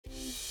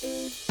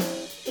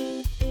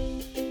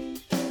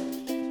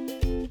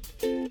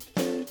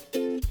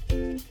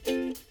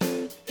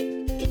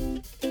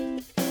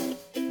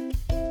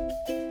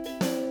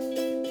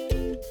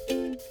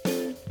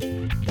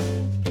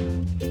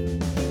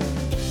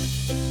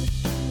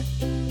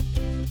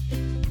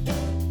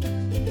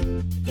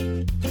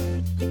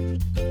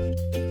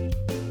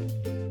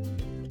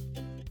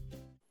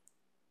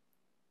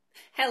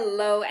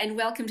Hello, and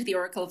welcome to the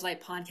Oracle of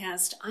Light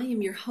podcast. I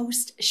am your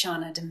host,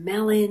 Shauna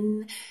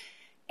DeMelon.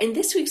 In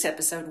this week's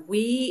episode,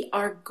 we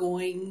are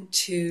going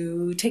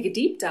to take a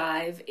deep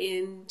dive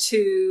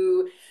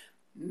into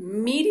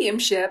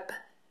mediumship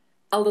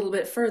a little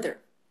bit further.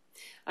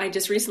 I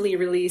just recently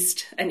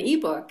released an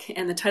ebook,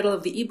 and the title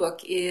of the ebook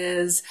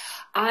is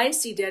I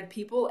See Dead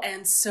People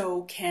and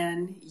So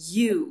Can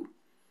You.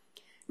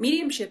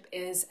 Mediumship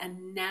is a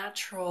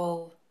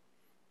natural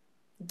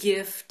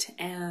gift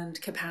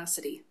and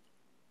capacity.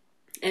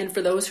 And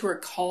for those who are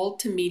called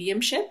to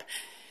mediumship,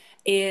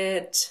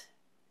 it's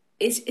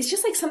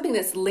just like something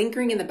that's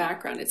lingering in the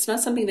background. It's not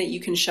something that you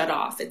can shut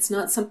off. It's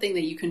not something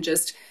that you can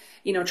just,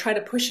 try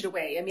to push it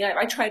away. I mean,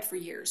 I tried for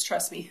years,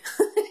 trust me.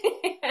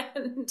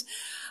 And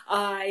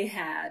I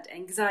had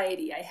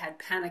anxiety. I had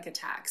panic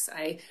attacks.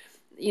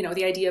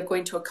 The idea of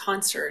going to a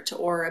concert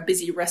or a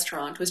busy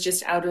restaurant was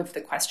just out of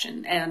the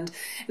question. And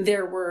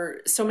there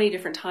were so many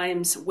different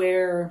times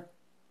where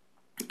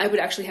I would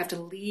actually have to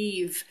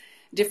leave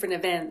different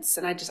events,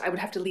 and I would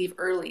have to leave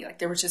early.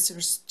 Like it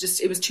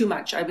was too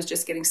much. I was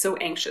just getting so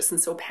anxious and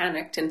so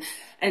panicked and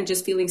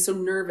just feeling so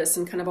nervous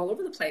and kind of all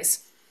over the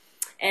place.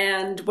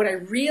 And what I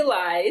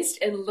realized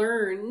and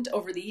learned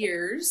over the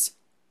years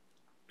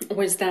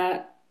was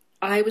that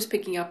I was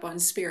picking up on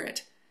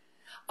spirit.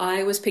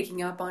 I was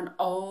picking up on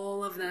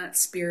all of that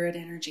spirit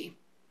energy.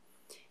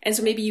 And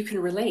so maybe you can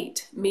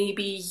relate.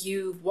 Maybe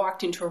you've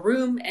walked into a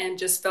room and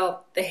just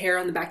felt the hair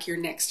on the back of your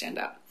neck stand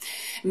up.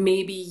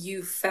 Maybe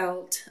you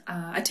felt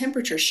a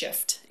temperature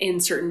shift in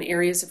certain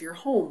areas of your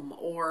home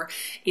or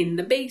in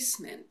the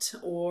basement.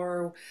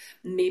 Or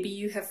maybe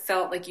you have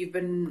felt like you've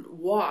been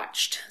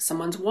watched.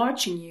 Someone's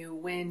watching you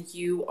when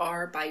you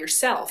are by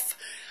yourself.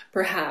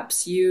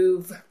 Perhaps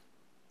you've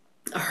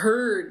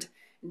heard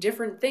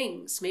different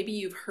things. Maybe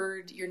you've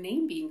heard your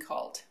name being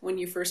called when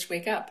you first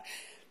wake up.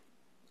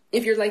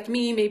 If you're like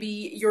me, maybe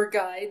your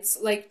guides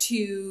like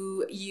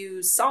to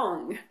use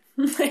song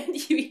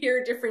and you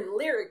hear different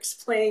lyrics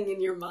playing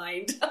in your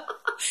mind.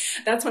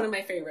 That's one of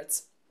my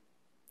favorites.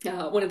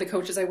 One of the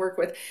coaches I work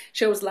with,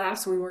 she always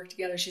laughs when we work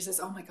together. She says,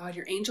 "Oh my God,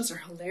 your angels are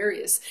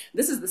hilarious.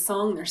 This is the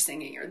song they're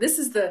singing, or this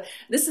is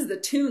the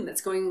tune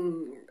that's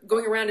going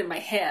around in my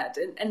head."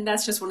 And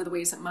that's just one of the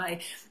ways that my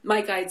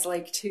guides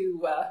like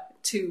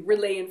to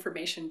relay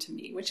information to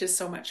me, which is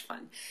so much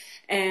fun.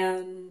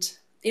 And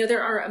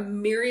there are a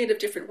myriad of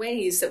different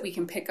ways that we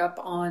can pick up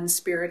on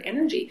spirit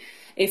energy.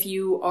 If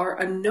you are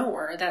a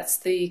knower, that's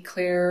the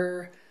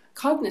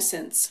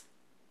claircognizance.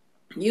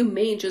 You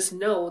may just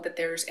know that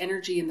there's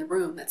energy in the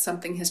room, that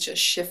something has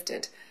just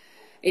shifted.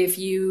 If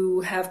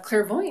you have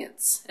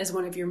clairvoyance as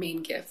one of your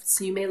main gifts,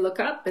 you may look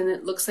up and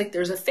it looks like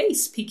there's a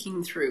face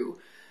peeking through,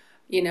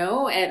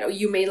 and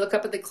you may look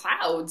up at the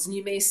clouds and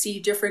you may see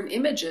different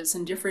images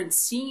and different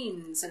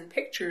scenes and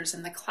pictures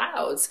in the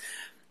clouds.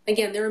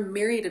 Again, there are a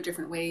myriad of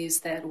different ways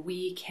that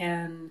we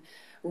can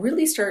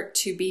really start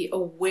to be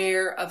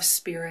aware of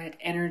spirit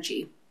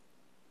energy.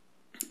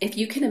 If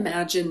you can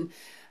imagine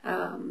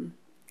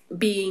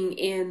being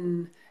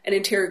in an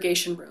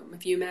interrogation room,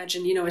 if you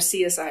imagine, a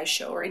CSI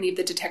show or any of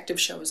the detective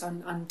shows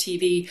on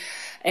TV,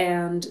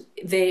 and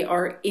they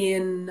are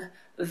in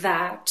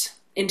that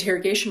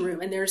interrogation room,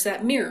 and there's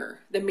that mirror,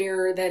 the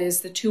mirror that is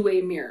the two-way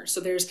mirror.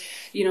 So there's,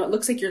 it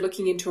looks like you're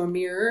looking into a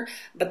mirror,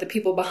 but the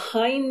people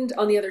behind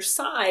on the other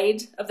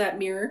side of that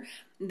mirror,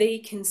 they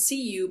can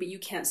see you, but you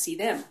can't see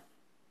them.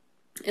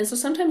 And so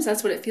sometimes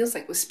that's what it feels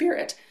like with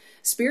spirit.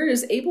 Spirit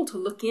is able to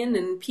look in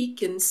and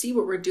peek and see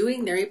what we're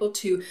doing. They're able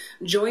to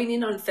join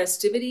in on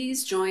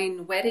festivities,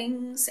 join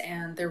weddings,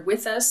 and they're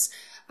with us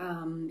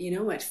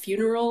at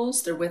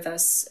funerals. They're with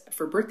us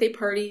for birthday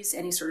parties,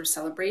 any sort of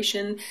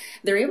celebration.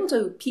 They're able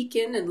to peek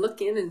in and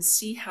look in and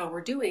see how we're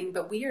doing,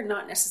 but we are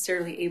not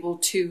necessarily able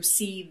to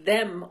see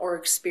them or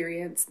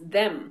experience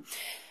them.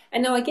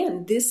 And now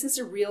again, this is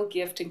a real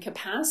gift and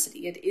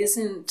capacity. It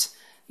isn't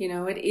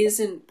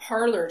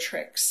parlor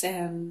tricks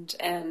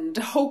and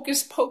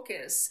hocus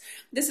pocus.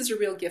 This is a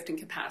real gift and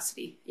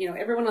capacity.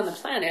 Everyone on the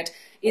planet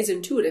is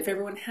intuitive.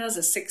 Everyone has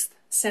a sixth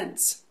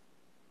sense.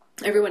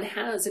 Everyone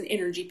has an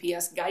inner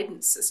GPS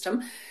guidance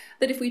system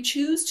that if we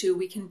choose to,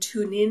 we can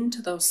tune into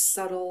those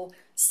subtle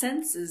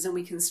senses and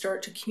we can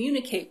start to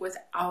communicate with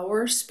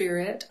our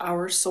spirit,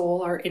 our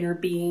soul, our inner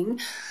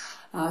being.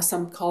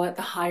 Some call it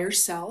the higher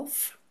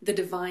self, the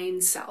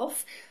divine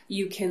self.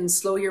 You can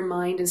slow your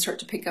mind and start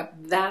to pick up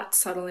that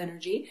subtle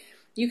energy.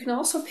 You can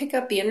also pick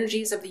up the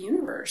energies of the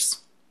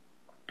universe.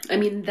 I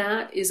mean,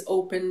 that is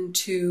open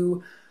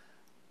to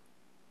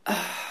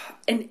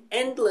an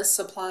endless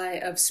supply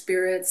of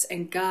spirits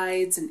and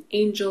guides and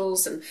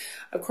angels and,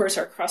 of course,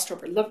 our crossed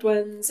over loved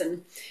ones.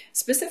 And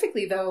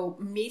specifically, though,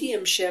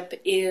 mediumship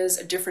is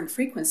a different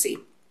frequency.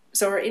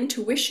 So our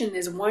intuition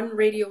is one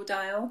radio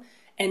dial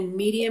and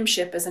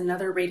mediumship is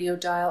another radio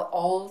dial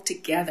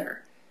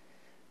altogether.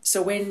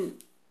 So when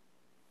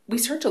we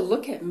start to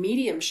look at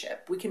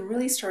mediumship, we can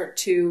really start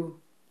to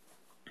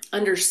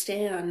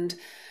understand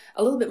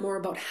a little bit more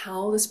about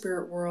how the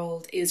spirit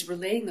world is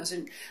relaying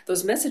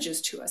those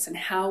messages to us and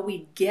how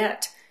we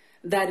get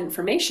that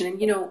information. And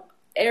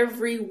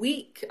every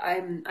week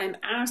I'm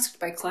asked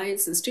by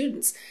clients and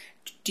students,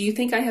 do you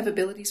think I have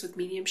abilities with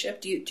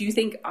mediumship? Do you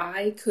think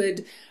I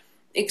could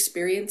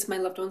experience my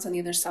loved ones on the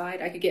other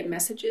side? I could get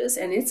messages?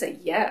 And it's a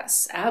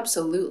yes,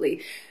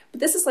 absolutely.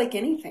 But this is like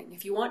anything.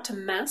 If you want to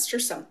master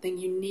something,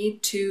 you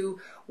need to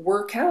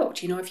work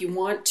out. If you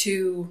want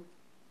to,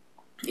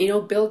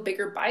 build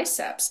bigger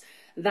biceps,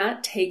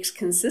 that takes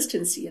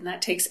consistency and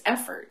that takes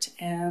effort.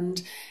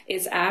 And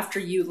it's after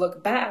you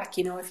look back,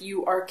 if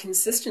you are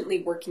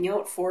consistently working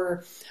out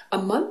for a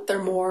month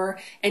or more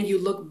and you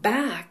look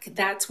back,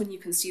 that's when you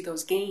can see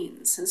those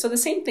gains. And so the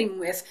same thing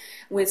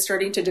with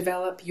starting to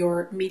develop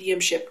your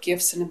mediumship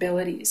gifts and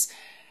abilities.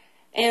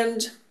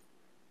 And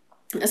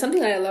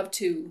something that I love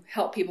to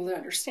help people to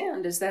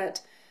understand is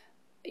that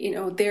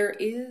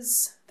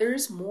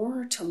there's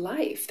more to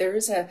life. There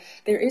is a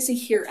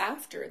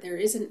hereafter. There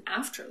is an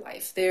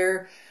afterlife.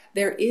 There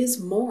is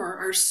more.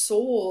 Our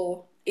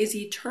soul is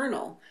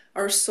eternal.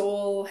 Our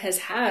soul has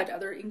had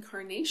other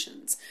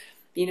incarnations.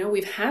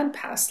 We've had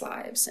past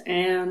lives,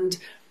 and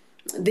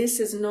this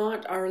is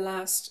not our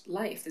last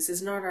life. This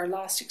is not our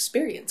last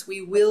experience.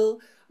 We will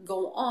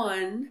go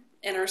on,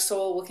 and our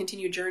soul will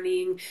continue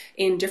journeying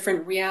in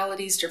different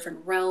realities,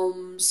 different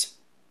realms,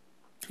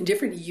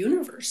 different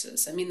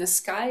universes. The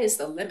sky is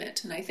the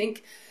limit. And I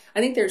think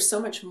there's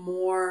so much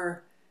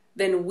more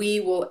than we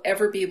will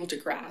ever be able to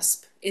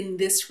grasp in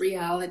this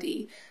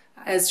reality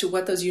as to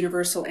what those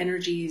universal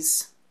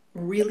energies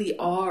really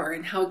are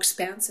and how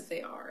expansive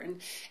they are,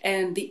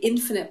 and the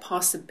infinite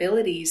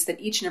possibilities that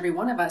each and every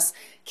one of us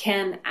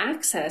can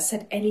access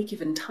at any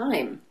given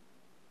time.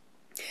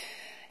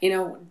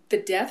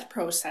 The death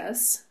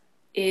process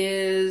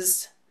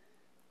is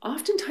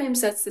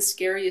oftentimes that's the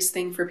scariest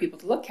thing for people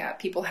to look at.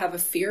 People have a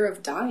fear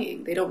of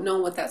dying. They don't know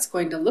what that's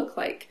going to look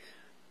like.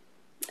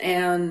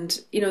 And,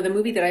 the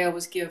movie that I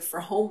always give for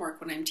homework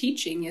when I'm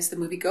teaching is the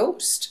movie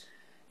Ghost.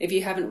 If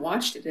you haven't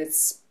watched it,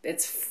 it's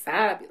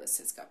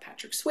fabulous. It's got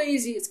Patrick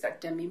Swayze, it's got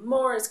Demi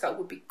Moore, it's got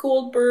Whoopi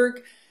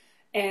Goldberg,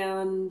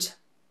 and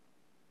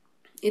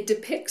it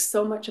depicts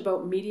so much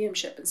about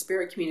mediumship and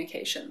spirit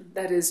communication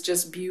that is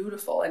just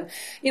beautiful. And,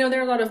 there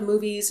are a lot of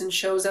movies and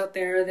shows out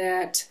there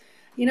that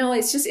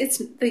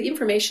the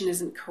information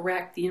isn't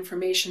correct. The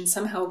information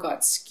somehow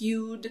got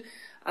skewed.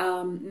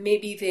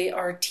 Maybe they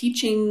are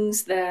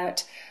teachings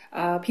that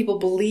people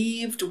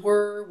believed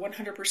were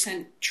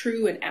 100%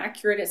 true and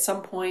accurate at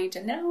some point,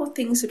 and now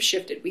things have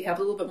shifted. We have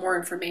a little bit more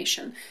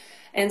information.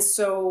 And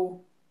so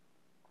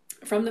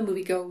from the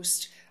movie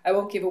Ghost, I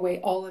won't give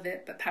away all of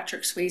it, but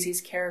Patrick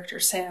Swayze's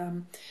character,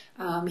 Sam,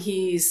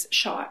 he's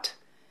shot.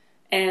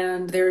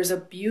 And there's a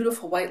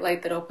beautiful white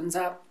light that opens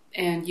up,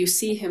 and you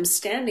see him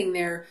standing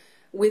there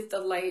with the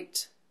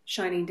light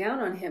shining down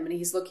on him, and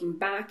he's looking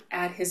back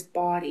at his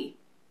body.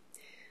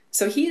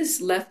 So he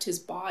has left his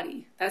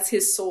body. That's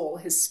his soul,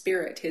 his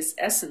spirit, his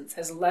essence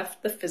has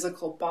left the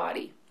physical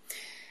body.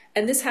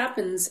 And this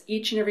happens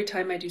each and every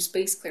time I do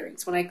space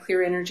clearings. When I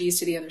clear energies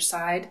to the other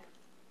side,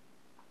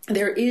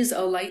 there is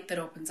a light that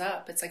opens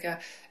up. It's like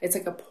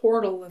a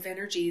portal of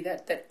energy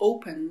that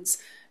opens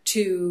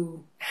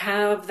to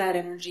have that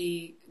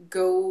energy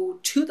go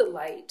to the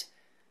light,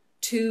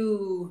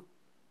 to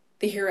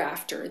the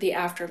hereafter, the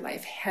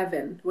afterlife,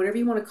 heaven, whatever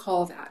you want to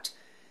call that.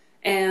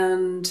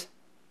 And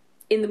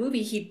in the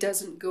movie, he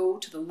doesn't go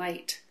to the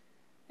light.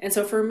 And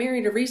so for a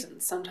myriad of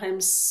reasons,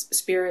 sometimes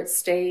spirits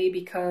stay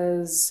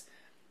because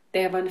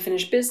they have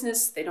unfinished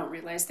business, they don't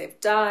realize they've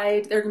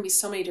died. There can be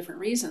so many different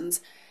reasons.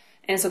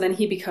 And so then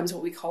he becomes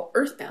what we call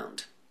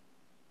earthbound.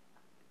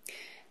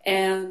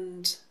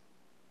 And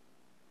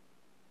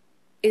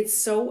it's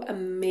so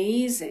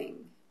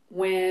amazing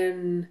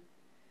when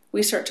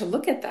we start to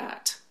look at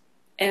that.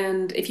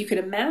 And if you could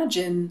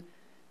imagine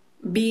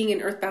being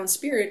an earthbound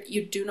spirit,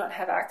 you do not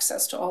have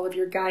access to all of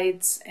your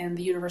guides and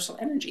the universal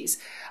energies.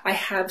 I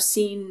have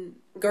seen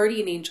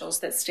guardian angels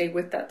that stay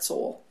with that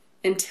soul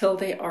until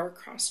they are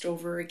crossed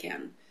over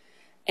again.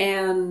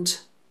 And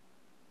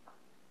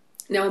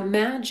now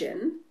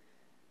imagine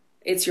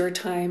it's your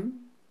time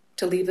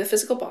to leave the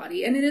physical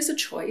body, and it is a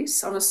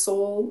choice on a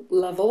soul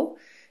level.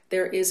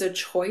 There is a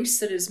choice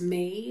that is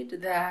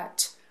made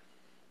that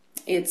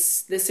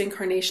this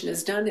incarnation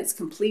is done, it's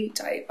complete.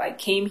 I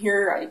came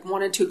here, I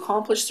wanted to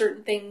accomplish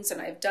certain things,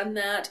 and I've done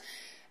that.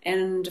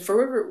 And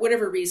for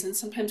whatever reason,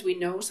 sometimes we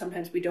know,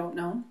 sometimes we don't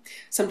know.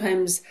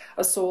 Sometimes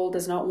a soul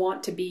does not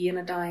want to be in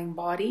a dying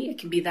body. It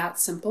can be that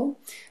simple.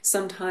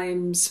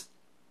 Sometimes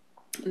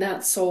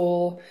that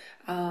soul,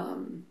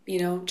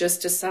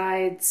 just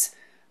decides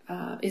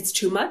it's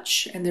too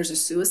much, and there's a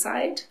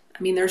suicide.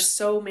 There's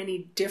so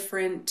many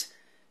different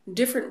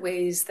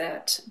ways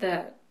that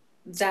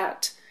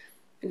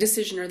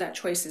decision or that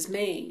choice is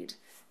made.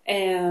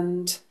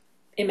 And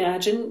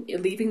imagine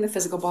you're leaving the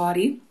physical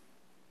body,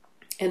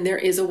 and there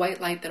is a white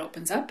light that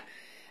opens up.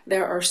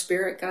 There are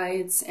spirit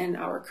guides and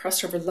our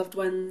crossed over loved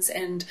ones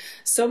and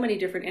so many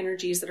different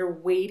energies that are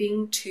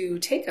waiting to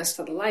take us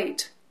to the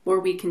light where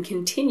we can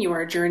continue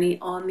our journey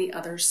on the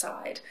other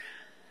side.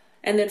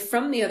 And then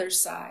from the other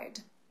side,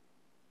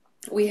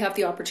 we have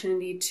the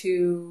opportunity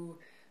to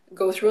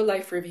go through a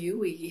life review.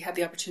 We have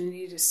the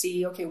opportunity to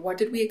see, okay, what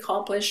did we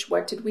accomplish?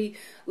 What did we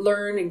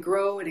learn and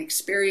grow and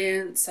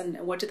experience? And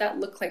what did that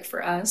look like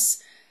for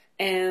us?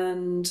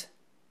 And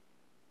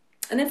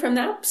then from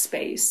that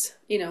space,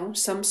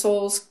 some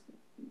souls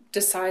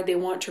decide they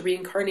want to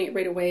reincarnate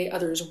right away.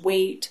 Others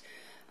wait.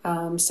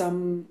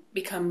 Some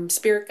become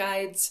spirit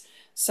guides.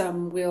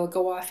 Some will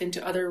go off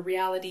into other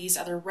realities,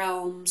 other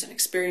realms, and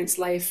experience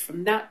life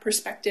from that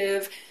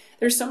perspective.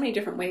 There's so many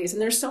different ways,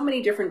 and there's so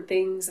many different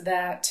things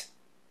that,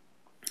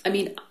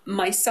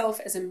 myself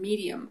as a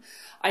medium,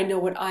 I know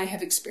what I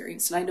have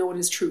experienced, and I know what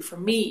is true for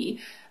me,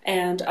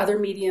 and other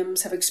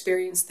mediums have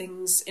experienced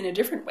things in a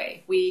different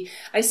way.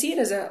 I see it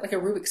as like a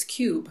Rubik's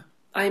Cube.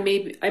 I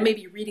may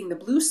be reading the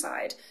blue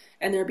side,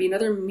 and there'll be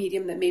another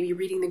medium that may be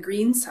reading the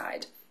green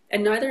side.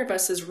 And neither of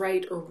us is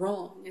right or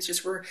wrong. It's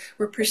just we're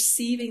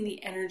perceiving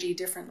the energy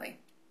differently.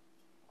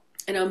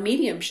 And our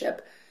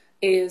mediumship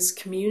is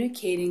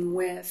communicating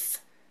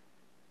with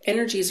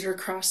energies that are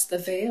across the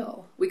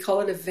veil. We call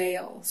it a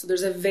veil. So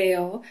there's a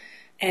veil,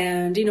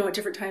 and at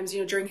different times,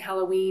 during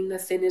Halloween, the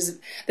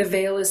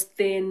veil is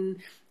thin.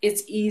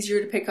 It's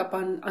easier to pick up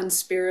on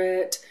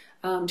spirit,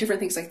 different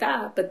things like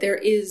that. But there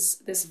is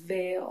this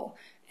veil.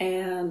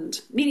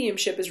 And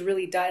mediumship is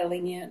really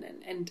dialing in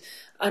and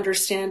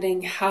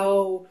understanding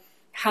how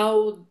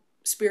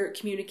spirit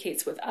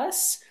communicates with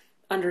us,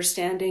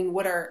 understanding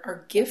what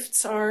our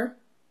gifts are,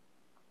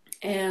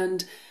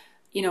 and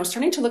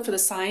starting to look for the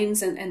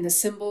signs and the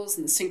symbols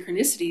and the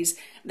synchronicities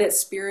that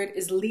spirit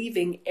is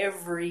leaving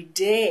every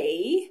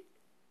day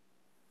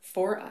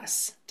for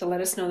us to let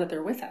us know that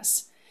they're with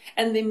us.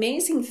 And the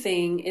amazing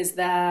thing is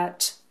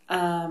that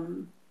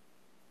when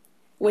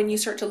you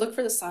start to look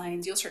for the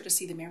signs, you'll start to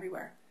see them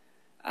everywhere.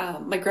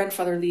 My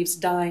grandfather leaves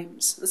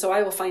dimes. So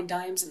I will find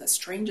dimes in the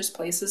strangest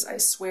places, I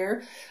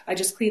swear. I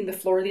just cleaned the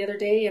floor the other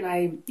day, and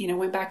I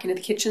went back into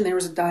the kitchen. There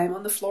was a dime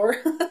on the floor.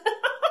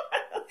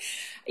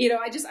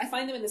 I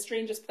find them in the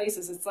strangest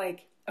places. It's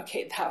like,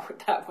 okay,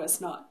 that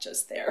was not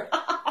just there.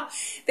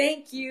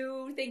 Thank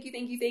you.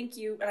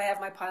 And I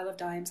have my pile of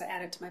dimes. I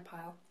add it to my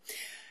pile.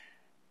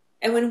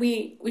 And when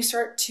we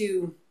start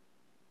to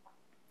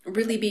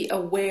really be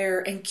aware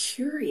and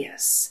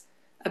curious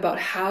about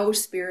how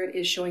spirit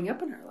is showing up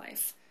in our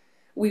life,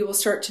 we will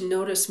start to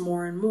notice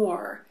more and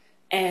more,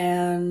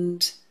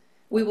 and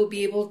we will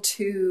be able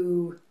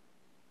to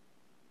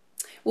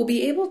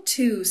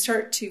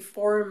start to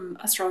form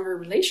a stronger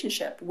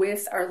relationship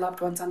with our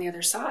loved ones on the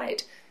other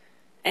side.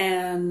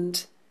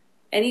 And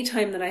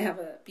anytime that I have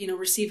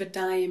receive a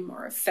dime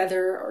or a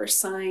feather or a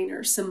sign or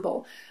a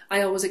symbol,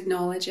 I always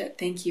acknowledge it.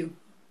 Thank you.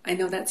 I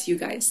know that's you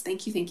guys.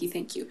 Thank you.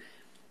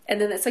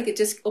 And then it's like it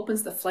just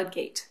opens the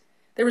floodgate.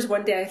 There was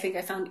one day I think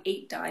I found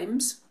 8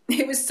 dimes.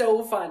 It was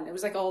so fun. It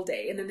was like all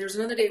day. And then there's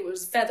another day it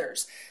was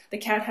feathers. The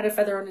cat had a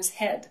feather on his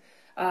head.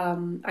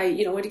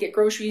 I went to get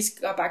groceries,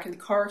 got back in the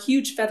car,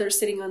 huge feathers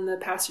sitting on the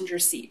passenger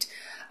seat.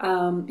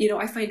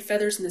 I find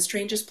feathers in the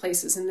strangest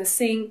places, in the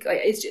sink.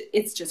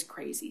 It's just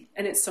crazy.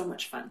 And it's so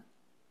much fun.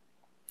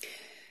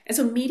 And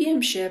so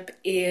mediumship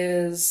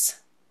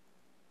it's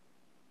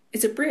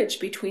a bridge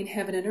between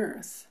heaven and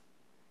earth.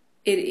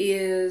 It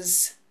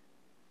is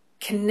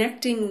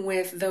connecting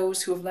with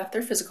those who have left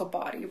their physical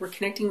body. We're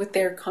connecting with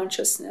their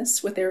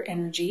consciousness, with their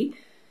energy,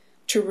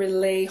 to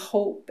relay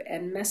hope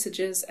and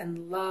messages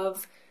and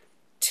love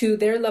to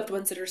their loved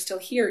ones that are still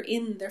here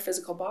in their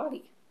physical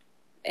body.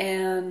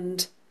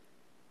 And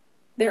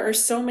there are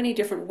so many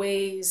different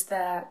ways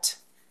that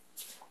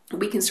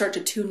we can start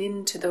to tune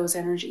into those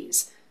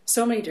energies.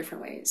 So many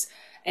different ways.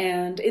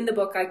 And in the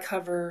book, I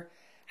cover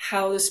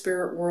how the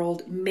spirit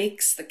world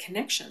makes the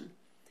connection.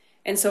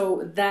 And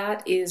so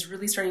that is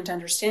really starting to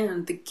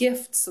understand the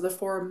gifts. So the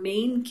 4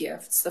 main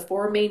gifts, the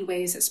 4 main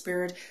ways that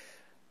spirit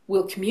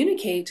will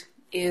communicate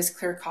is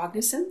clear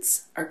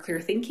cognizance, our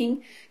clear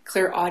thinking,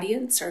 clear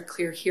audience, our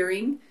clear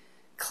hearing,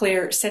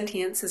 clear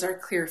sentience is our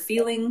clear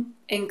feeling,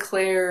 and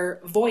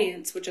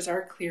clairvoyance, which is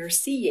our clear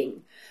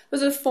seeing.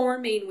 Those are 4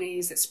 main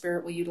ways that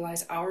spirit will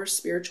utilize our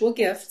spiritual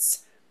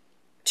gifts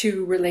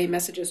to relay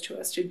messages to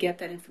us, to get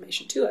that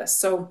information to us.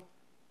 So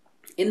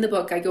in the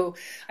book,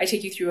 I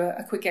take you through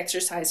a quick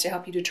exercise to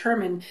help you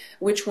determine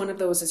which one of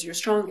those is your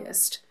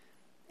strongest.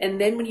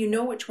 And then when you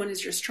know which one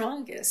is your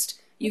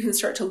strongest, you can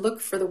start to look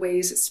for the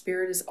ways that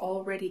spirit is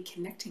already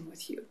connecting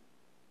with you.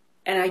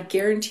 And I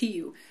guarantee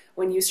you,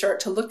 when you start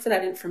to look for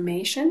that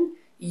information,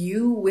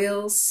 you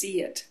will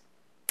see it.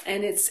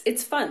 And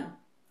it's fun.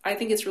 I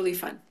think it's really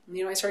fun.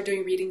 I started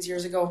doing readings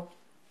years ago.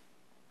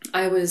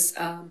 I was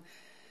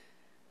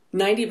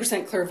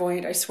 90%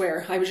 clairvoyant, I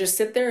swear. I would just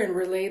sit there and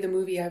relay the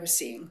movie I was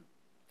seeing.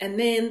 And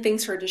then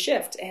things started to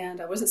shift, and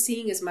I wasn't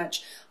seeing as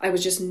much. I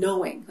was just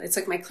knowing. It's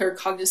like my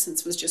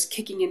claircognizance was just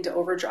kicking into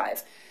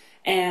overdrive.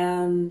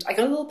 And I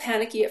got a little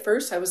panicky at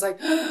first. I was like,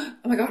 oh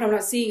my God, I'm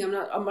not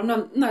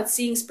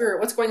seeing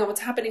spirit. What's going on?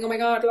 What's happening? Oh my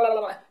God. Blah,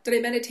 blah, blah. Did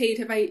I meditate?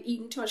 Have I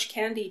eaten too much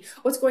candy?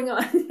 What's going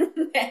on?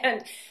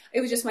 And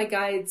it was just my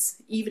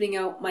guides evening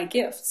out my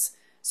gifts.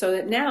 So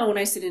that now when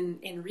I sit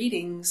in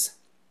readings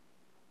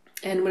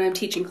and when I'm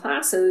teaching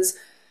classes,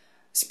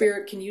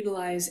 Spirit can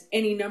utilize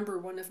any number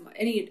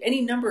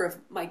of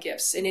my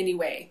gifts in any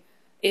way.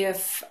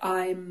 If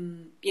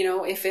I'm,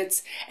 if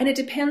it's, and it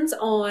depends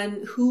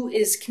on who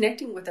is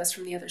connecting with us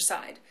from the other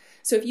side.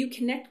 So if you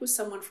connect with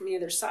someone from the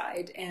other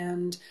side,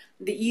 and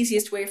the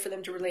easiest way for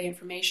them to relay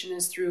information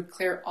is through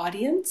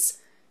clairaudience,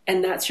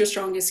 and that's your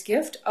strongest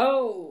gift,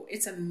 oh,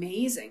 it's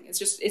amazing.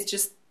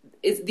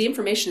 The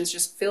information is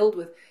just filled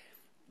with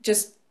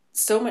just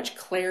so much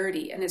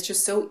clarity, and it's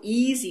just so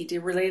easy to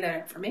relay that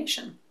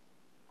information.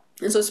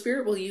 And so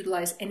Spirit will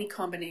utilize any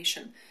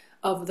combination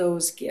of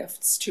those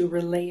gifts to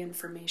relay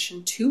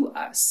information to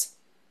us.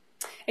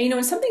 And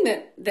and something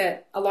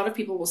that a lot of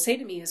people will say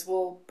to me is,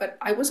 well, but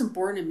I wasn't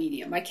born a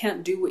medium. I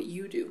can't do what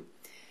you do.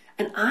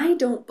 And I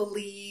don't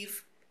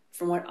believe,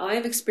 from what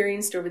I've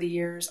experienced over the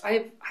years,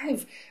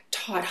 I've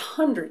taught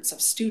hundreds of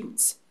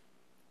students.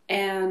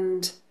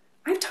 And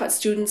I've taught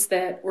students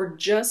that were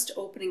just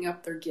opening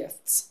up their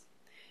gifts.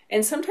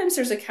 And sometimes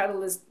there's a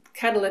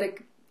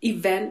catalytic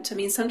event. I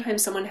mean,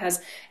 sometimes someone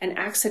has an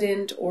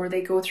accident, or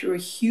they go through a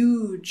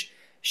huge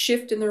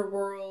shift in their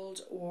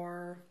world,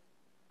 or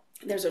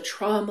there's a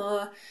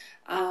trauma,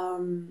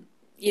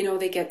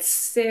 they get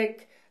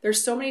sick.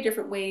 There's so many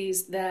different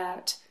ways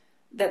that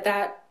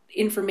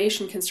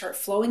information can start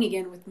flowing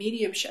again with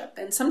mediumship.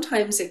 And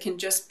sometimes it can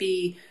just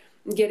be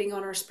getting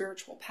on our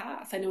spiritual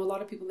path. I know a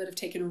lot of people that have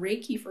taken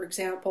Reiki, for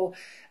example,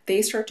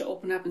 they start to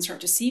open up and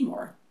start to see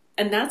more.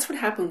 And that's what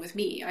happened with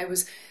me.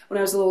 When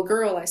I was a little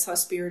girl, I saw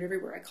spirit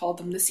everywhere. I called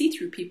them the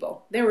see-through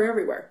people. They were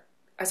everywhere.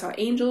 I saw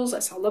angels, I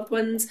saw loved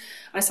ones,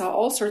 I saw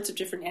all sorts of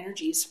different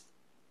energies.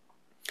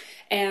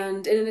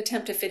 And in an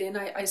attempt to fit in,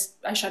 I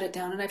shut it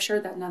down, and I've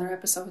shared that in other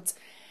episodes.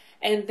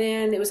 And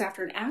then it was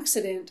after an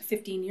accident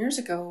 15 years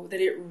ago that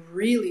it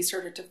really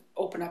started to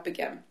open up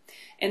again.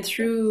 And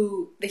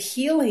through the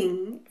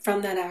healing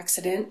from that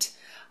accident,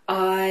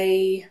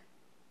 I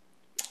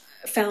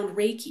found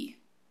Reiki.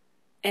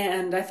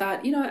 And I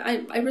thought,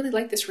 I really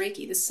like this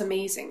Reiki. This is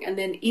amazing. And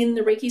then in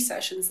the Reiki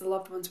sessions, the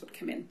loved ones would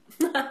come in.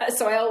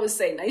 So I always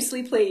say,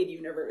 nicely played,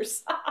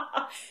 universe.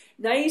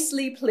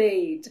 Nicely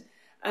played.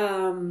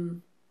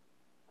 And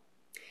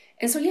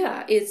so,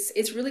 yeah,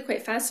 it's really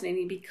quite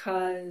fascinating,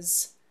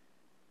 because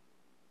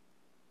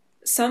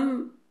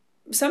some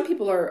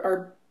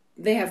people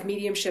they have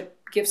mediumship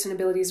gifts and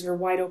abilities that are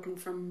wide open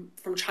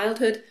from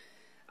childhood.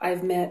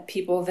 I've met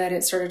people that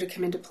it started to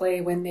come into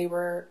play when they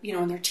were,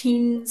 in their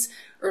teens,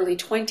 early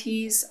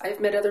 20s. I've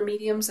met other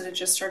mediums that it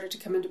just started to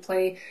come into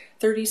play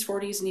 30s,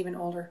 40s, and even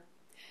older.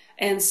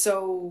 And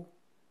so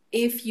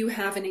if you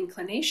have an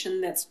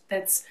inclination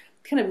that's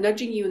kind of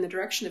nudging you in the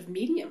direction of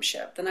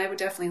mediumship, then I would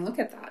definitely look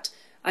at that.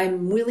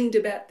 I'm willing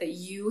to bet that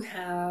you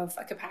have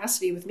a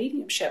capacity with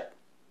mediumship.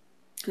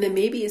 And then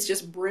maybe it's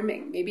just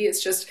brimming. Maybe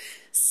it's just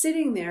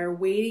sitting there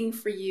waiting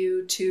for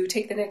you to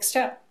take the next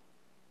step.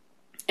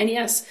 And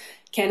yes,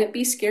 can it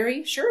be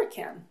scary? Sure it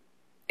can.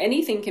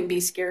 Anything can be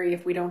scary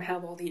if we don't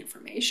have all the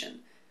information.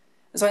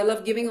 And so I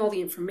love giving all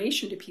the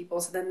information to people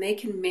so then they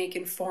can make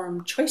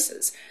informed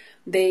choices.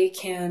 They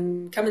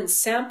can come and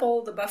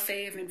sample the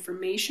buffet of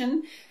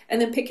information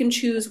and then pick and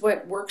choose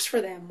what works for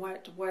them,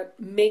 what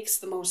makes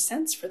the most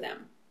sense for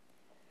them.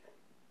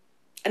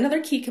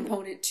 Another key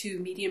component to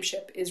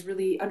mediumship is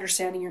really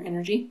understanding your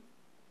energy.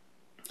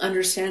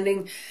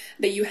 Understanding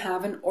that you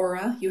have an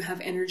aura, you have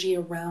energy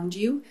around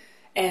you,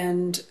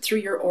 and through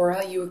your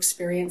aura you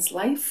experience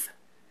life.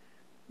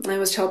 I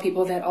always tell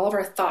people that all of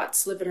our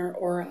thoughts live in our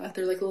aura.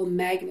 They're like little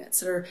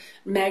magnets that are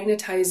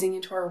magnetizing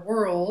into our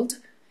world,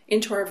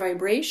 into our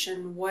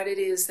vibration, what it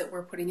is that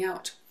we're putting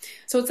out.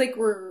 So it's like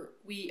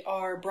we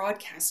are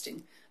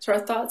broadcasting. So our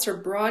thoughts are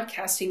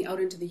broadcasting out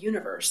into the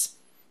universe.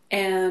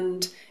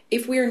 And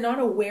if we are not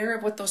aware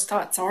of what those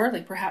thoughts are,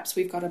 like perhaps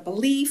we've got a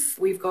belief,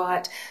 we've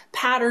got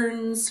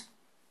patterns,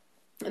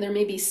 and there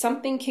may be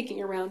something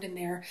kicking around in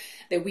there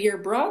that we are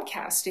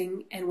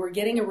broadcasting, and we're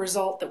getting a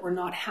result that we're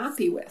not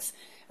happy with.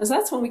 And so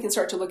that's when we can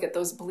start to look at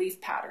those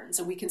belief patterns,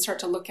 and we can start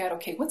to look at,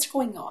 okay, what's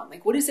going on?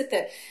 Like, what is it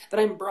that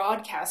I'm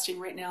broadcasting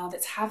right now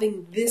that's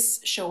having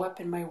this show up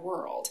in my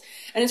world?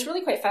 And it's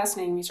really quite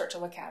fascinating when you start to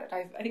look at it.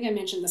 I think I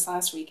mentioned this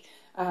last week.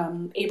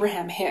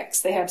 Abraham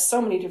Hicks, they have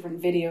so many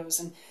different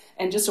videos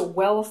and just a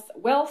wealth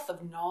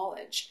of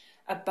knowledge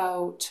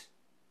about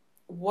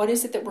what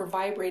is it that we're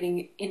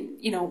vibrating in,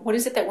 what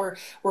is it that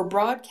we're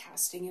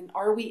broadcasting, and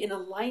are we in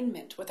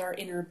alignment with our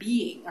inner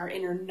being, our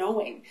inner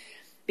knowing?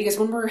 Because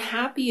when we're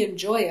happy and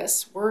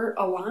joyous, we're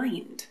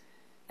aligned.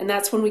 And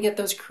that's when we get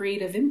those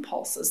creative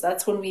impulses.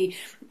 That's when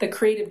the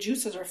creative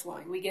juices are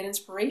flowing. We get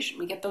inspiration.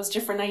 We get those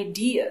different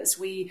ideas.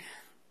 We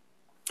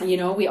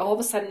all of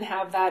a sudden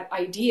have that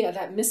idea,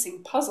 that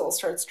missing puzzle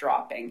starts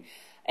dropping.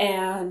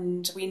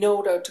 And we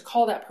know to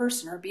call that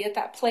person or be at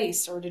that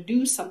place or to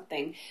do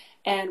something.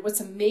 And what's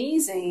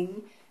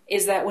amazing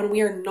is that when we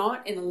are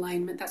not in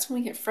alignment, that's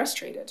when we get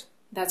frustrated.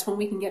 That's when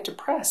we can get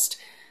depressed.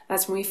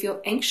 That's when we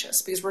feel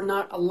anxious because we're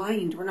not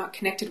aligned. We're not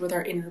connected with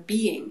our inner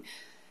being.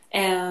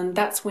 And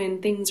that's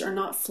when things are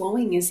not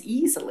flowing as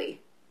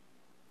easily.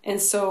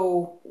 And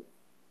so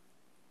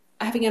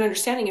having an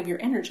understanding of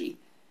your energy,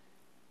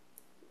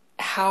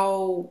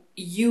 how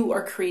you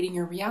are creating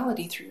your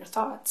reality through your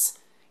thoughts,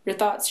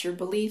 your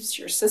beliefs,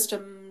 your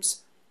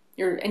systems,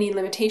 your any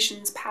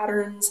limitations,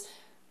 patterns.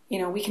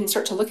 We can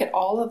start to look at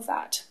all of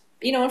that.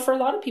 For a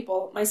lot of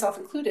people, myself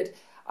included,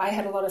 I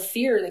had a lot of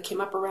fear that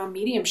came up around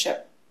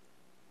mediumship.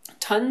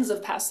 Tons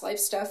of past life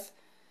stuff,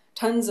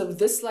 tons of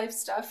this life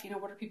stuff.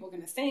 What are people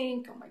going to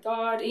think? Oh my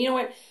God. And you know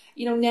what?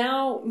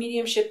 Now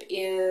mediumship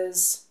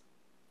it's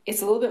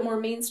a little bit more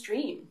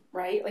mainstream,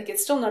 right? Like,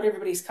 it's still not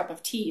everybody's cup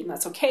of tea, and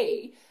that's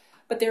okay.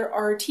 But there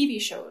are TV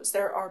shows,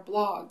 there are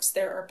blogs,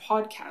 there are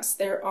podcasts,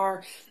 there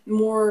are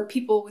more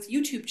people with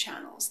YouTube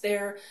channels.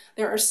 There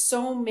are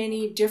so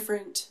many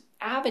different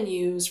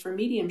avenues for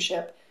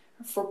mediumship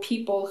for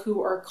people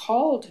who are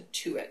called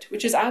to it,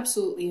 which is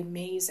absolutely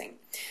amazing.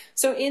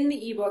 So in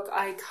the ebook,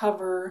 I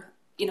cover,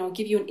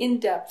 give you an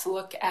in-depth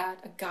look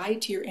at a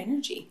guide to your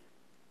energy.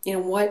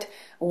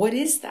 What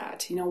is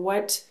that?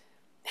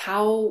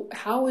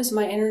 How is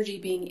my energy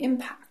being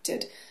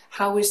impacted?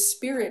 How is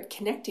spirit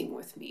connecting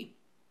with me?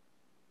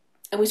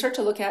 And we start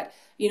to look at,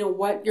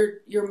 what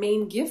your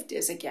main gift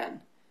is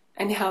again,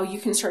 and how you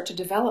can start to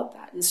develop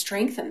that and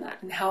strengthen that,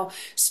 and how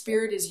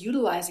spirit is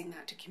utilizing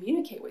that to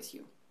communicate with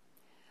you.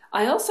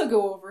 I also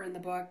go over in the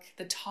book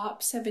the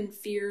top 7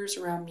 fears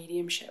around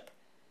mediumship.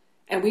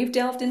 And we've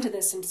delved into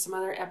this in some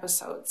other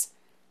episodes,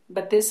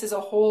 but this is a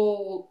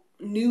whole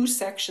new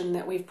section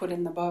that we've put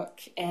in the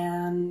book.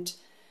 And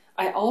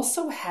I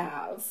also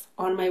have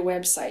on my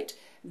website,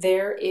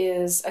 there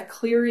is a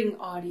clearing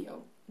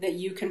audio that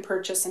you can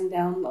purchase and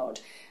download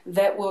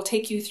that will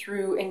take you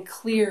through and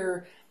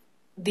clear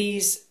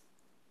these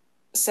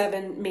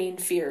 7 main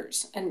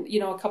fears. And,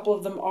 a couple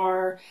of them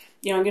are,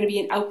 I'm going to be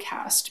an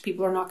outcast.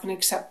 People are not going to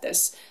accept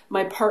this.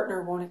 My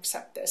partner won't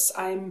accept this.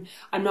 I'm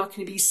not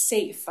going to be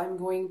safe. I'm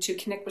going to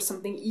connect with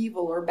something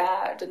evil or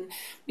bad. And,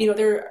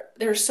 there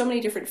are so many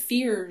different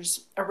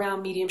fears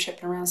around mediumship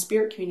and around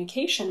spirit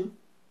communication.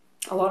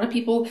 A lot of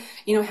people,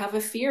 have a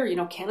fear,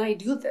 can I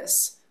do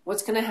this?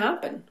 What's going to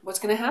happen? What's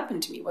going to happen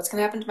to me? What's going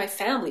to happen to my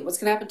family? What's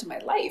going to happen to my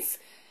life?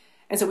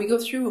 And so we go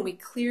through and we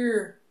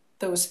clear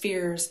those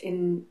fears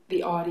in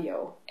the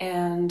audio,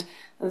 and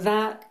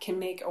that can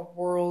make a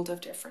world of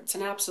difference,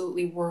 an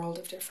absolutely world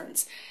of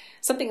difference.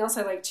 Something else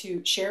I like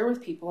to share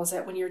with people is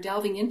that when you're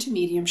delving into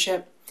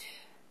mediumship,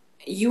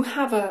 you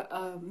have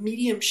a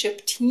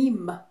mediumship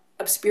team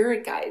of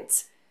spirit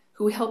guides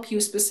who help you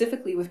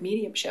specifically with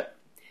mediumship.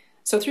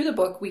 So through the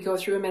book, we go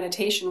through a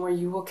meditation where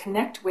you will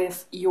connect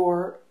with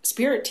your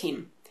spirit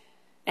team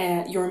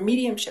and your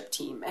mediumship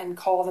team and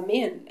call them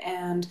in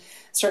and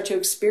start to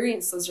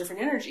experience those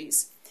different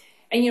energies.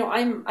 And,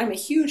 I'm a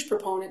huge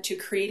proponent to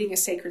creating a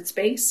sacred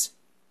space.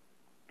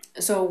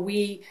 So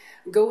we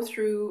go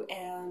through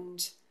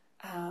and,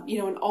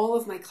 in all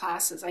of my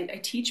classes, I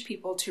teach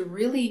people to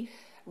really,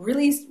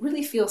 really,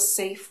 really feel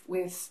safe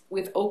with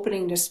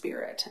opening to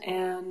spirit.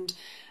 And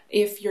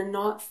if you're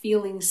not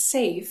feeling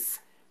safe,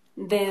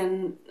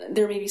 then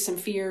there may be some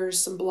fears,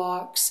 some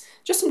blocks,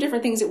 just some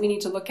different things that we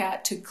need to look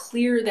at to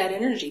clear that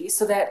energy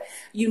so that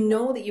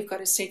that you've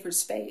got a sacred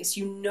space,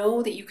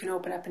 that you can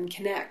open up and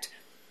connect.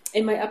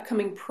 In my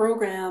upcoming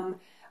program,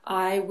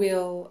 I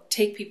will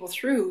take people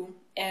through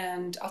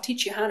and I'll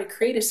teach you how to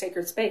create a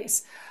sacred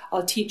space.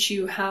 I'll teach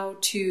you how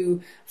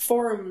to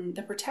form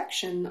the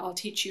protection. I'll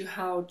teach you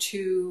how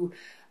to,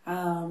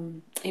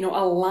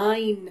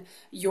 align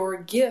your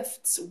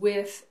gifts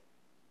with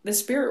the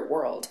spirit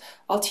world.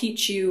 I'll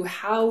teach you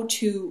how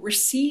to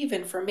receive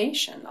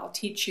information. I'll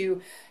teach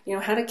you,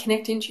 how to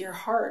connect into your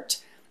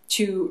heart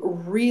to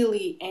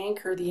really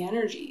anchor the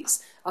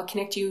energies. I'll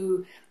teach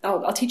you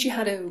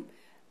how to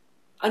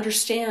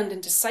understand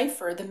and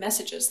decipher the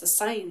messages, the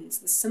signs,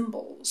 the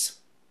symbols.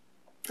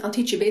 I'll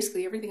teach you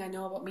basically everything I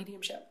know about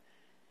mediumship.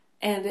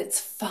 And it's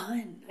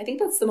fun. I think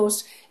that's the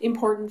most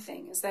important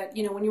thing, is that,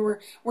 when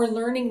we're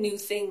learning new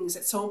things,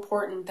 it's so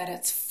important that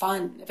it's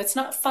fun. If it's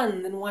not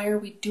fun, then why are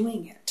we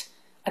doing it?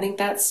 I think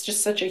that's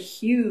just such a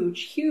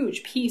huge,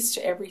 huge piece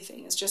to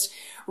everything. It's just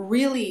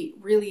really,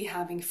 really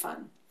having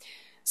fun.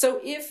 So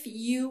if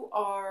you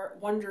are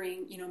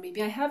wondering,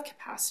 maybe I have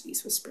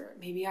capacities with spirit.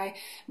 Maybe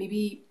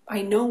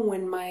I know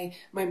when my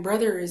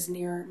brother is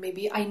near.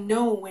 Maybe I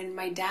know when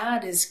my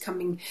dad is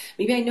coming.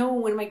 Maybe I know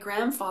when my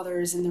grandfather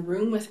is in the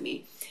room with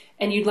me.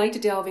 And you'd like to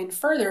delve in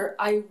further,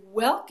 I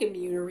welcome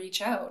you to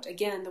reach out.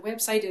 Again, the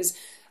website is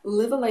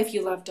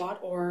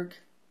livealifeyoulove.org.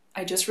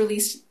 I just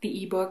released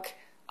the ebook,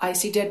 I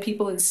See Dead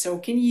People and So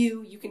Can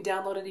You. You can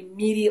download it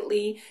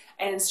immediately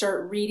and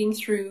start reading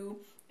through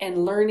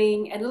and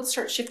learning, and it'll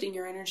start shifting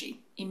your energy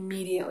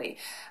immediately.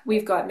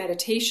 We've got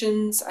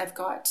meditations. I've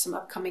got some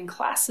upcoming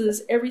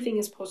classes. Everything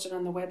is posted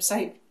on the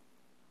website.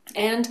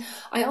 And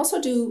I also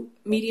do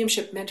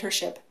mediumship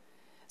mentorship.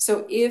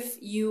 So if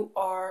you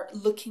are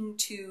looking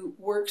to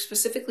work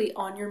specifically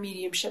on your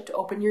mediumship, to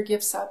open your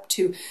gifts up,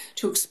 to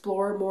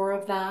explore more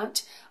of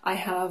that, I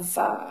have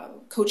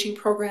coaching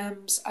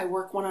programs. I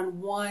work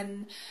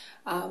one-on-one.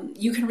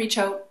 You can reach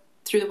out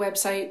through the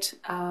website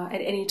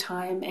at any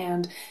time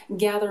and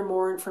gather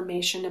more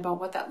information about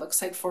what that looks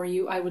like for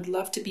you. I would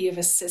love to be of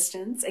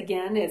assistance.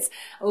 Again, it's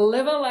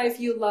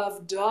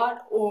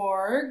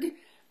livealifeyoulove.org.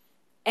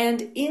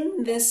 And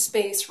in this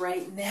space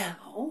right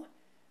now,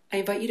 I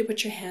invite you to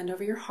put your hand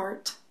over your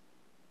heart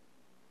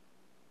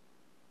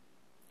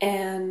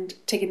and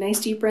take a nice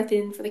deep breath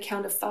in for the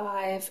count of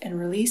 5 and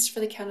release for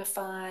the count of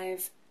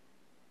 5.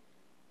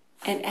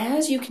 And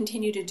as you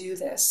continue to do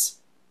this,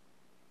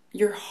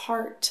 your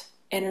heart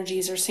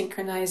energies are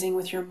synchronizing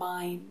with your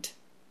mind,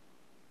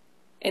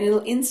 and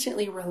it'll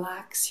instantly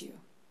relax you.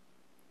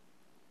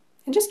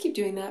 And just keep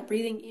doing that,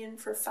 breathing in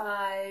for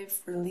 5,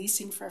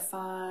 releasing for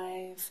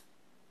 5.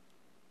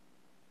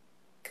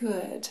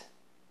 Good.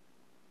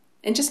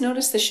 And just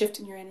notice the shift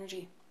in your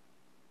energy.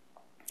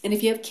 And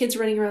if you have kids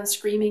running around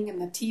screaming and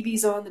the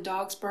TV's on, the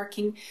dog's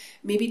barking,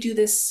 maybe do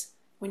this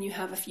when you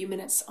have a few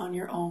minutes on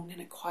your own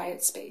in a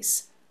quiet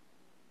space.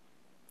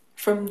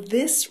 From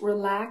this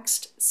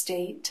relaxed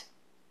state,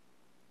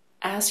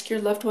 ask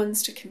your loved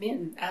ones to come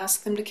in.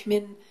 Ask them to come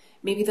in.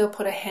 Maybe they'll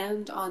put a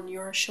hand on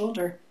your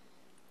shoulder.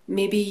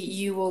 Maybe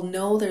you will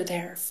know they're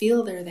there,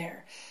 feel they're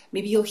there.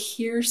 Maybe you'll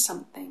hear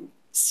something,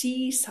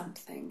 see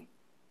something.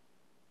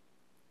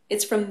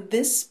 It's from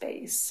this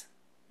space,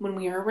 when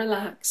we are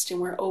relaxed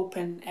and we're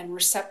open and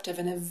receptive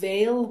and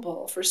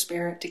available for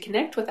Spirit to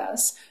connect with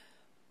us,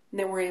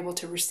 then we're able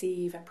to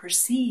receive and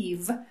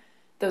perceive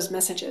those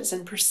messages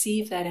and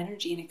perceive that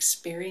energy and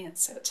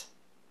experience it.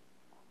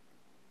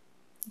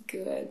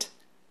 Good.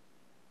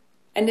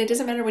 And it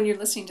doesn't matter when you're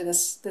listening to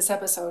this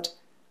episode.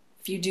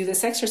 If you do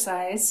this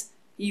exercise,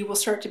 you will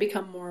start to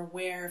become more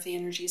aware of the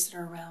energies that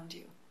are around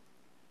you.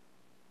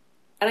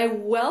 And I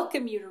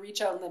welcome you to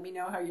reach out and let me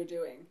know how you're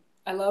doing.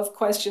 I love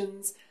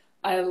questions.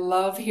 I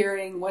love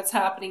hearing what's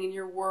happening in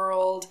your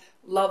world.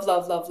 Love,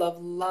 love, love,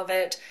 love, love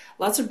it.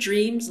 Lots of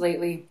dreams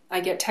lately. I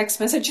get text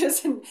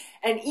messages and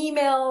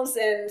emails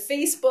and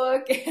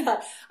Facebook.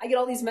 I get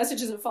all these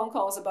messages and phone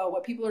calls about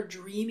what people are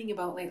dreaming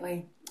about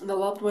lately. And the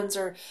loved ones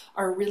are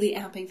really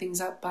amping things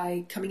up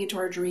by coming into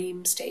our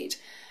dream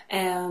state.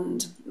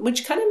 And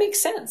which kind of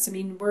makes sense. I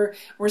mean, we're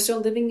still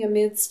living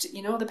amidst,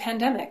 the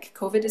pandemic.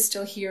 COVID is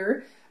still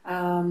here.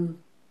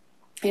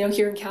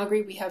 Here in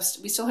Calgary, we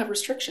still have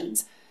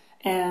restrictions.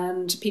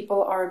 And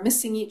people are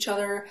missing each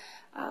other.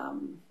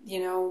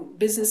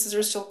 Businesses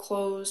are still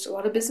closed. A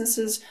lot of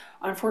businesses,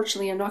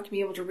 unfortunately, are not going to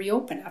be able to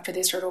reopen after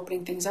they start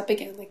opening things up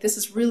again. Like, this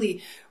is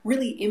really,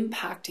 really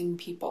impacting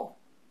people.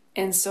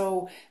 And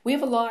so we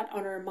have a lot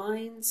on our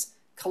minds.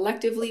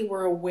 Collectively,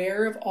 we're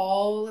aware of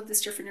all of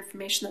this different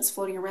information that's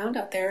floating around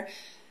out there.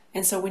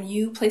 And so when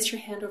you place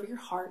your hand over your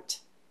heart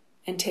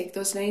and take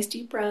those nice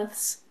deep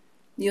breaths,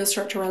 you'll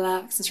start to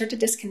relax and start to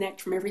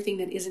disconnect from everything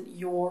that isn't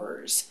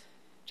yours.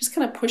 Just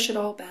kind of push it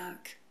all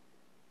back.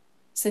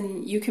 So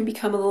then you can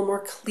become a little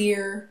more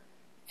clear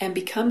and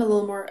become a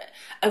little more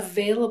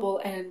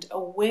available and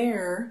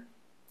aware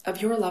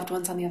of your loved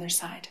ones on the other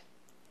side.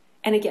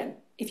 And again,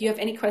 if you have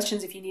any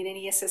questions, if you need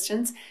any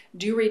assistance,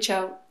 do reach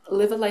out.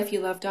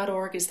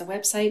 livealifeyoulove.org is the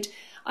website.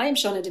 I am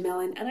Shauna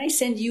DeMellon, and I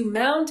send you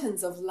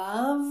mountains of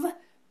love.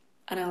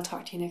 And I'll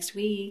talk to you next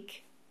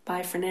week.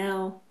 Bye for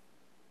now.